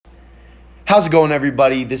How's it going,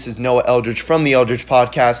 everybody? This is Noah Eldredge from the Eldredge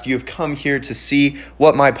Podcast. You have come here to see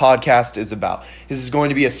what my podcast is about. This is going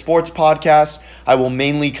to be a sports podcast. I will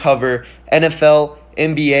mainly cover NFL,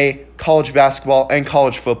 NBA, college basketball, and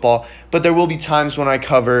college football, but there will be times when I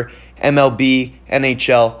cover MLB,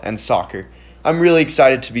 NHL, and soccer. I'm really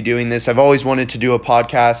excited to be doing this. I've always wanted to do a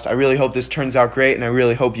podcast. I really hope this turns out great, and I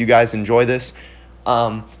really hope you guys enjoy this.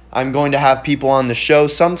 I'm going to have people on the show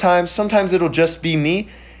sometimes. Sometimes it'll just be me,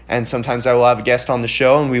 and sometimes I will have a guest on the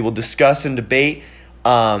show, and we will discuss and debate.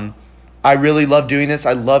 I really love doing this.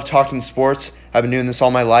 I love talking sports. I've been doing this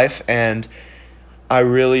all my life, and I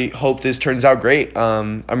really hope this turns out great.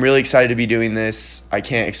 I'm really excited to be doing this. I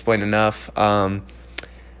can't explain enough.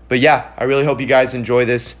 But yeah, I really hope you guys enjoy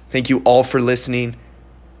this. Thank you all for listening.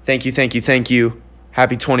 Thank you.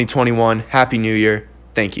 Happy 2021. Happy New Year.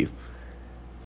 Thank you.